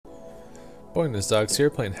aboyandhisdogs here,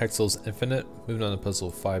 playing Hexcells Infinite, moving on to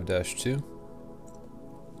puzzle 5-2.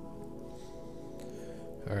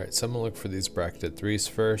 Alright, so I'm going to look for these bracketed 3s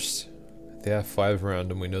first. If they have 5 around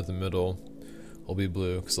them, we know the middle will be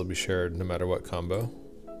blue because they'll be shared no matter what combo.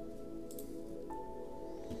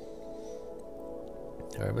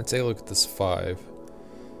 Alright, I'm going to take a look at this 5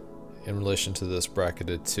 in relation to this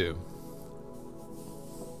bracketed 2.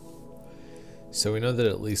 So we know that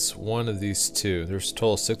at least one of these two, there's a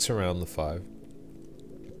total of 6 around the 5,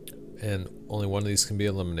 and only one of these can be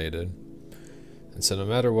eliminated. And so no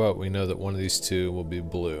matter what, we know that one of these two will be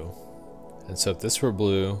blue. And so if this were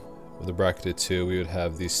blue with a bracketed 2, we would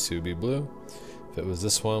have these two be blue. If it was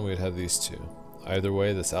this one, we would have these two. Either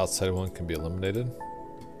way, this outside one can be eliminated.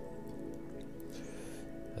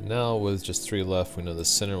 And now with just 3 left, we know the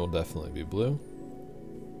center will definitely be blue.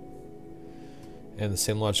 And the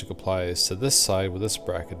same logic applies to this side with this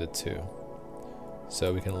bracketed 2.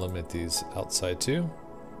 So we can eliminate these outside 2.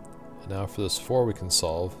 And now for this 4 we can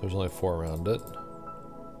solve. There's only 4 around it.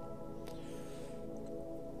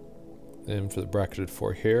 And for the bracketed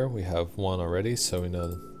 4 here, we have 1 already, so we know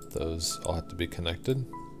those all have to be connected.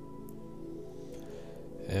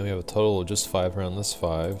 And we have a total of just 5 around this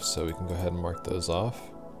 5, so we can go ahead and mark those off.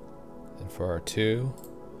 And for our 2,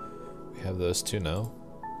 we have those 2 now.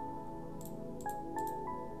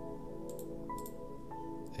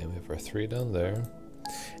 And we have our 3 down there.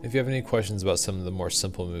 If you have any questions about some of the more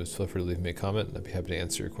simple moves, feel free to leave me a comment and I'd be happy to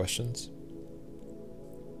answer your questions.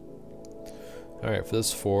 Alright, for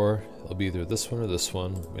this 4, it'll be either this one or this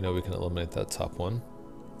one. We know we can eliminate that top one.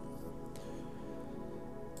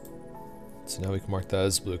 So now we can mark that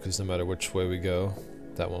as blue because no matter which way we go,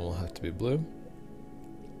 that one will have to be blue.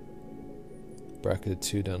 Bracketed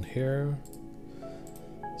 2 down here.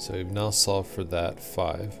 So we've now solved for that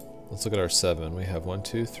 5. Let's look at our 7. We have 1,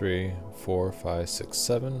 2, 3, 4, 5, 6,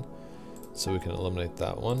 7. So we can eliminate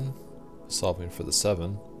that one, solving for the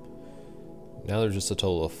 7. Now there's just a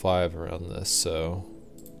total of 5 around this, so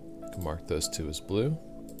we can mark those 2 as blue.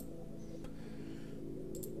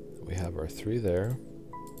 We have our 3 there.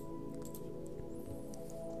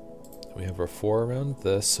 We have our 4 around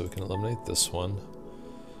this, so we can eliminate this one.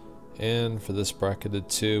 And for this bracketed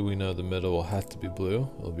 2, we know the middle will have to be blue.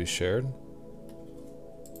 It will be shared.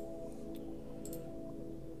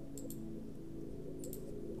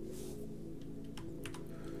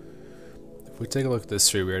 If we take a look at this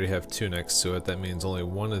 3, we already have 2 next to it. That means only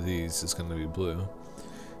one of these is going to be blue.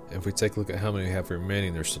 And if we take a look at how many we have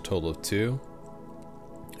remaining, there's a total of 2.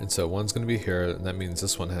 And so one's going to be here, and that means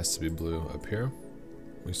this one has to be blue up here.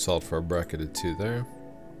 We solved for our bracketed 2 there.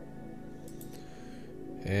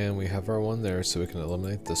 And we have our 1 there, so we can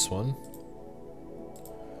eliminate this one.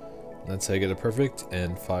 And that's how you get a perfect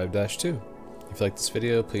in 5-2. If you like this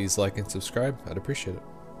video, please like and subscribe. I'd appreciate it.